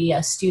hoping it will be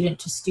a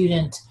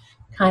student-to-student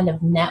kind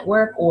of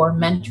network or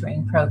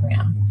mentoring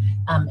program.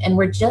 And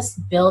we're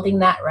just building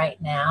that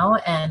right now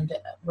and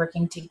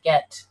working to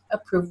get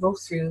approval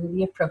through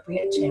the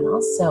appropriate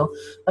channels.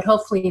 But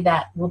hopefully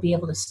that we'll be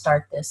able to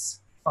start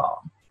this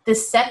fall. The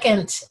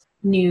second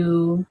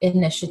new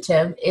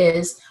initiative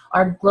is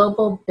our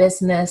Global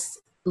Business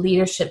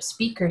Leadership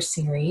Speaker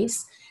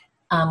Series.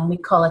 We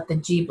call it the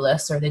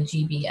GBLSS or the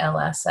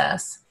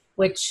GBLSS,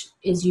 which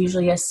is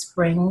usually a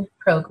spring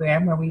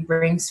program where we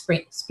bring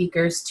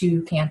speakers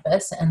to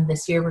campus. And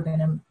this year we're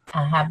going to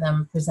have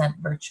them present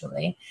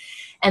virtually.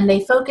 And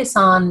they focus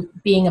on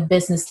being a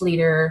business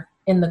leader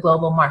in the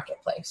global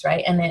marketplace,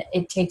 right? And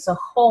it takes a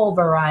whole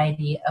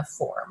variety of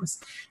forms.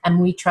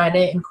 And we try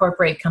to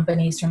incorporate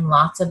companies from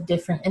lots of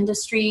different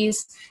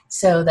industries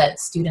so that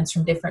students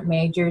from different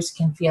majors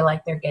can feel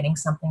like they're getting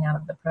something out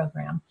of the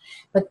program.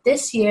 But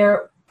this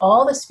year,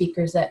 all the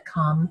speakers that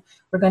come,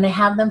 we're going to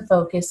have them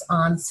focus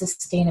on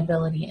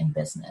sustainability in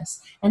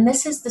business. And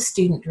this is the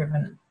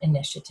student-driven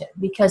initiative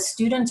because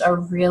students are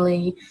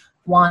really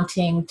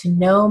wanting to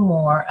know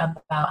more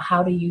about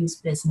how to use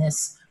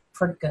business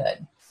for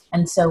good.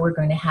 And so we're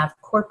going to have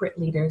corporate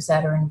leaders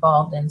that are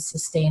involved in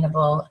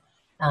sustainable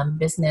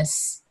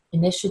business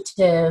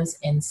initiatives,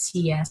 in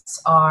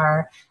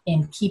CSR,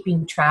 in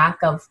keeping track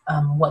of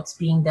what's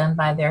being done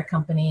by their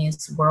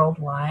companies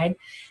worldwide.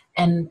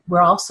 And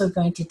we're also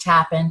going to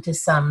tap into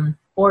some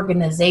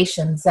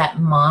organizations that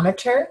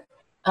monitor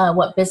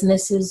what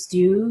businesses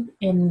do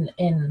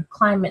in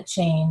climate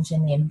change,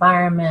 in the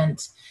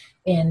environment,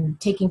 in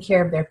taking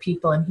care of their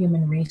people and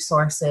human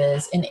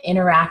resources, in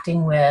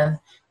interacting with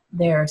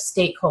their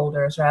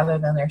stakeholders rather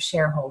than their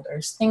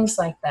shareholders, things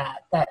like that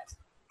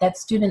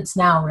students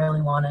now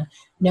really want to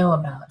know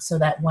about, so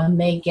that when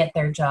they get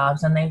their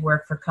jobs and they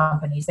work for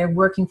companies, they're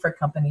working for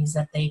companies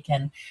that they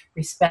can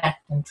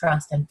respect and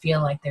trust and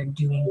feel like they're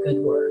doing good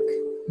work,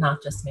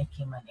 not just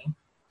making money.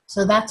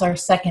 So that's our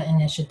second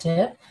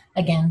initiative.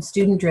 Again,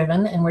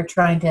 student-driven, and we're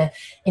trying to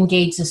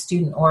engage the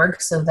student org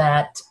so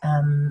that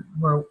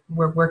we're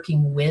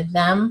working with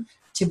them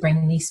to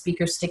bring these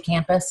speakers to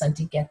campus and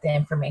to get the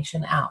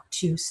information out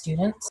to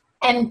students.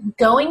 And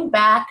going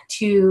back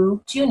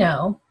to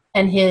Junau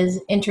and his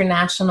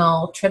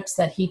international trips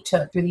that he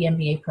took through the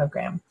MBA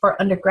program.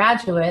 For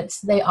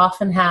undergraduates, they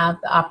often have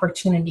the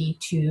opportunity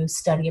to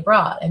study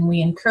abroad, and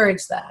we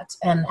encourage that.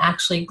 And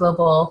actually,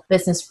 Global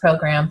Business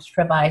Programs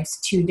provides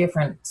 2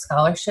 different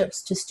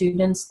scholarships to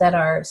students that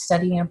are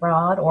studying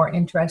abroad or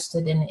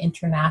interested in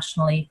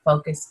internationally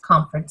focused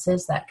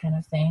conferences, that kind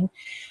of thing.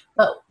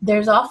 But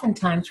there's often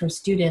times where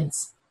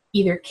students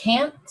either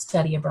can't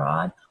study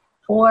abroad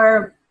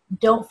or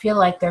don't feel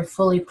like they're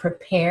fully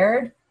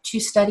prepared to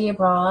study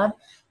abroad.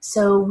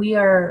 So we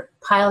are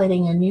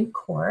piloting a new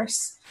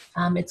course.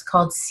 It's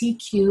called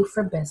CQ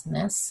for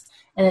Business.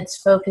 and it's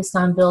focused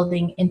on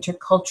building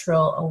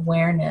intercultural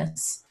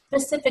awareness,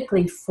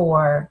 specifically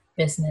for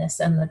business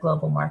and the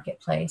global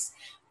marketplace.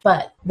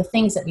 But the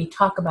things that we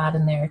talk about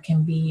in there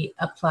can be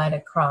applied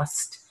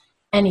across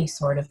any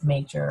sort of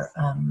major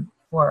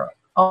for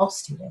all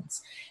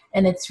students.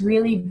 And it's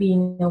really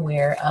being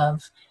aware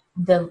of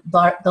the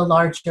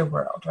larger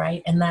world,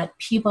 right? And that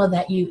people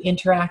that you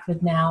interact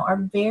with now are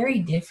very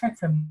different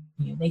from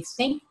you. They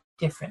think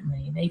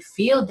differently, they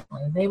feel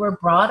differently, they were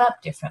brought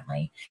up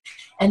differently,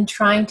 and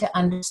trying to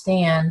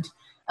understand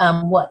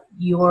what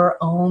your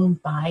own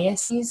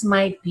biases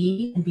might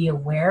be and be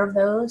aware of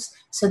those,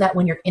 so that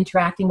when you're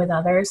interacting with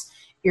others,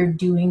 you're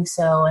doing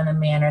so in a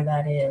manner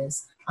that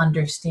is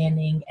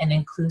understanding and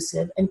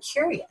inclusive and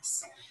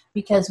curious.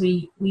 Because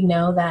we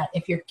know that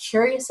if you're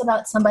curious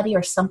about somebody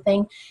or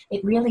something,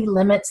 it really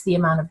limits the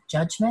amount of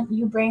judgment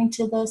you bring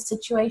to the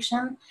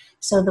situation.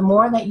 So the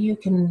more that you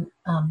can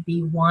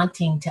be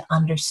wanting to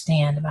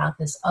understand about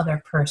this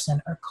other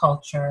person or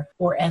culture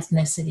or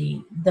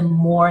ethnicity, the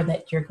more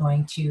that you're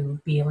going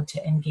to be able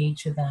to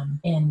engage with them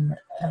in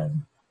a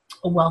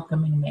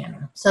welcoming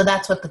manner. So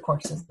that's what the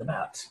course is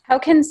about. How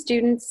can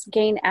students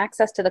gain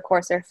access to the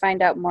course or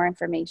find out more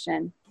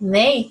information?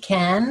 They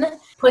can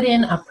put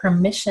in a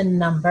permission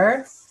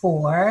number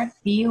for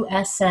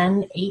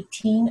BUSN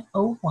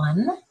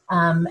 1801,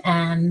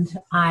 and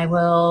I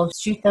will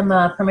shoot them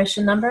a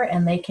permission number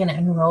and they can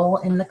enroll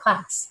in the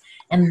class.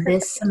 And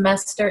this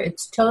semester,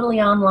 it's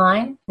totally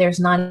online. There's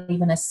not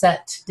even a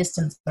set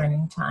distance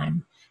learning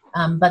time,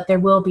 but there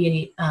will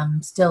be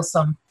still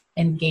some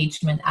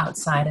engagement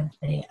outside of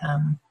the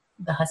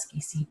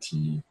Husky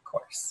CT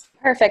course.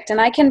 Perfect.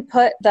 And I can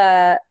put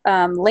the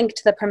link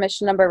to the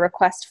permission number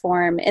request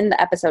form in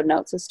the episode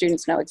notes so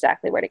students know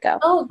exactly where to go.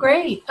 Oh,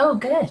 great. Oh,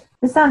 good.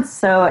 This sounds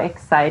so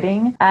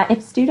exciting.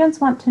 If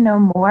students want to know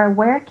more,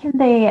 where can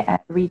they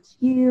reach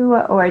you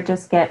or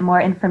just get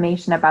more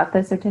information about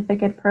the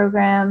certificate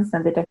programs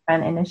and the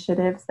different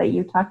initiatives that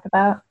you talked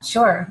about?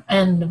 Sure.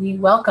 And we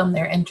welcome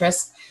their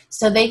interest.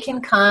 So they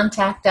can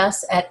contact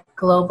us at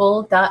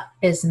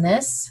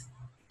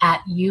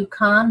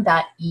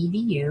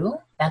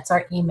global.business@uconn.edu. That's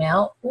our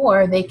email.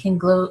 Or they can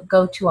go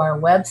to our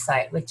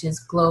website, which is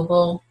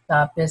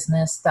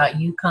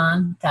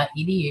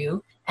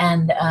global.business.uconn.edu,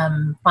 and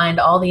find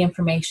all the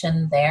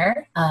information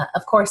there.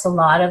 Of course, a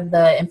lot of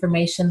the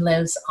information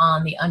lives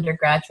on the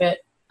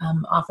undergraduate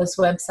office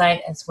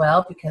website as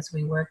well, because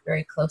we work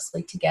very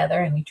closely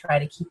together and we try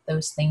to keep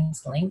those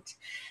things linked.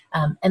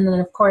 And then,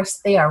 of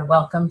course, they are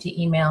welcome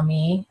to email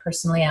me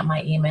personally at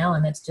my email,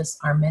 and it's just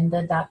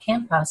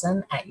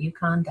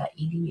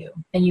arminda.kamphausen@uconn.edu.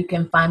 And you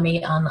can find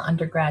me on the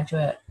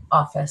undergraduate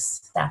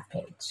office staff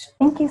page.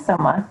 Thank you so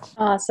much.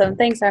 Awesome.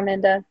 Thanks,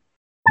 Arminda.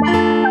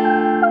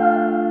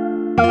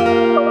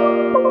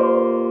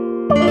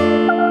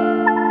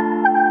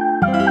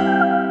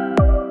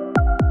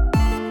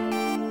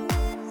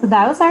 So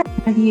that was our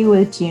interview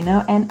with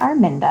Junau and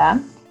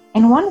Arminda.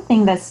 And one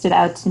thing that stood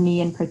out to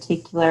me in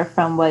particular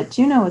from what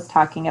Junau was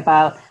talking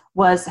about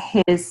was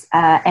his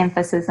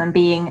emphasis on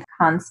being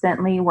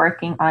constantly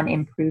working on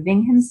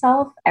improving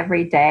himself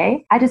every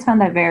day. I just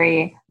found that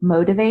very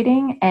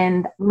motivating,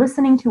 and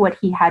listening to what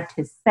he had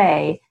to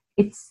say,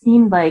 it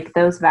seemed like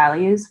those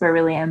values were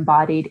really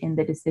embodied in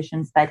the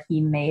decisions that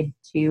he made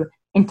to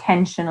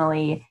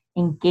intentionally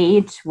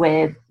engage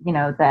with,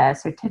 the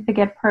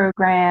certificate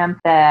program,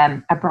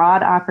 the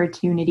abroad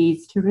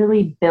opportunities, to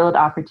really build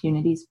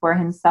opportunities for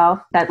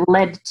himself that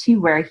led to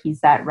where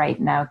he's at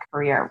right now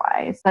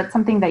career-wise. That's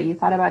something that you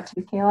thought about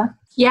too, Kayla?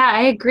 Yeah,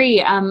 I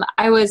agree.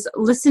 I was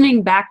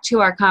listening back to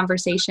our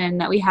conversation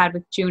that we had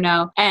with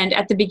Junau, and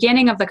at the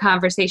beginning of the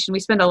conversation, we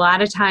spent a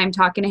lot of time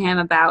talking to him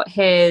about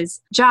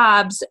his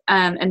jobs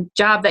and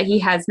job that he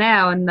has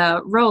now and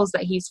the roles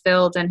that he's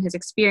filled and his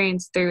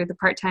experience through the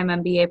part-time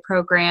MBA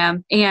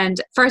program. And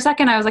for a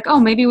second, I was like, oh,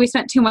 maybe we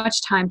spent too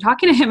much time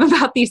talking to him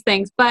about these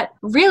things. But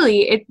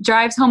really, it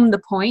drives home the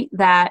point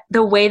that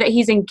the way that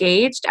he's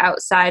engaged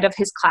outside of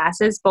his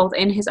classes, both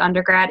in his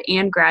undergrad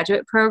and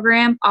graduate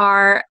program,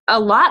 are a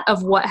lot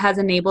of what has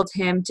enabled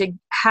him to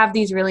have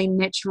these really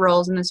niche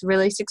roles in this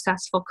really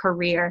successful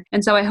career.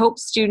 And so I hope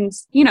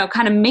students,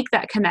 kind of make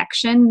that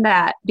connection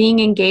that being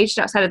engaged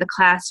outside of the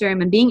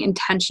classroom and being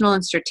intentional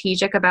and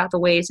strategic about the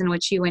ways in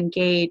which you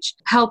engage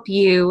help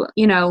you,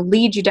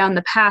 lead you down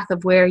the path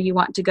of where you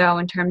want to go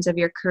in terms of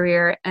your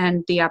career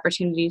and the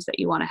opportunities that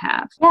you want to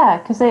have. Yeah,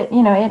 because it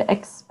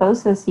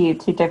exposes you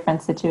to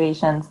different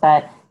situations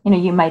that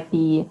you might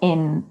be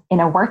in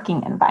a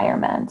working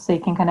environment. So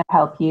it can kind of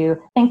help you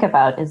think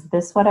about, is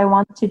this what I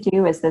want to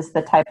do? Is this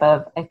the type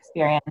of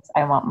experience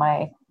I want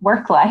my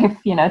work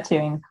life, to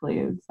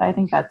include? So I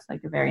think that's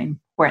like a very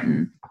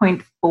important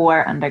point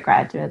for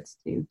undergraduates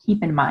to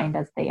keep in mind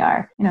as they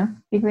are,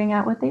 figuring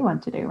out what they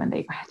want to do when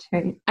they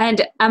graduate.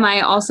 And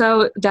I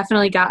also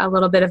definitely got a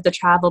little bit of the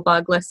travel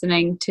bug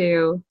listening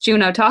to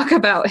Junau talk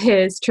about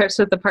his trips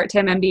with the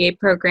part-time MBA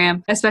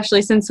program,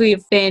 especially since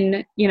we've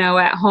been,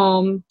 at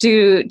home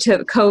due to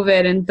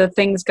COVID and the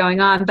things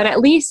going on. But at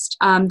least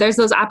there's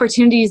those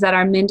opportunities that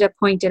Arminda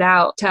pointed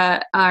out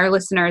to our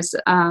listeners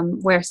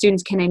where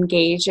students can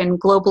engage in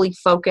globally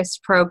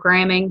focused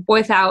programming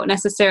without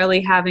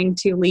necessarily having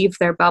to leave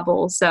their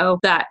bubble. So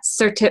that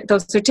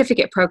those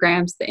certificate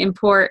programs, the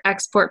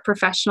Import-Export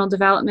Professional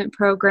Development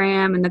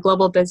Program and the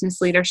Global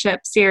Business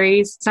Leadership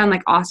Series sound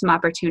like awesome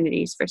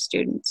opportunities for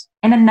students.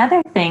 And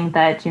another thing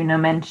that Junau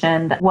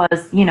mentioned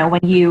was, when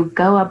you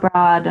go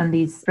abroad on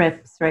these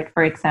trips, right,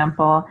 for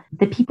example,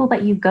 the people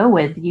that you go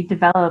with, you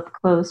develop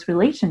close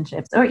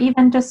relationships, or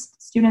even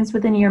just students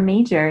within your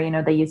major,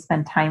 that you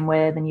spend time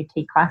with and you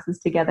take classes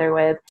together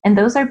with. And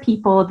those are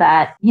people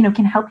that,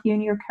 can help you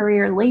in your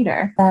career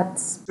later.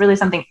 That's really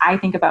something I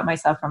think about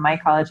myself from my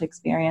college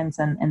experience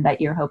and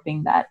that you're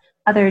hoping that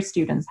other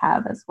students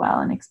have as well,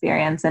 and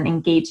experience and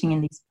engaging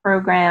in these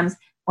programs,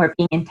 or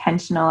being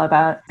intentional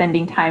about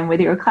spending time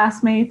with your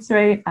classmates,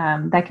 right?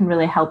 That can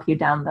really help you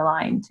down the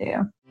line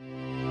too.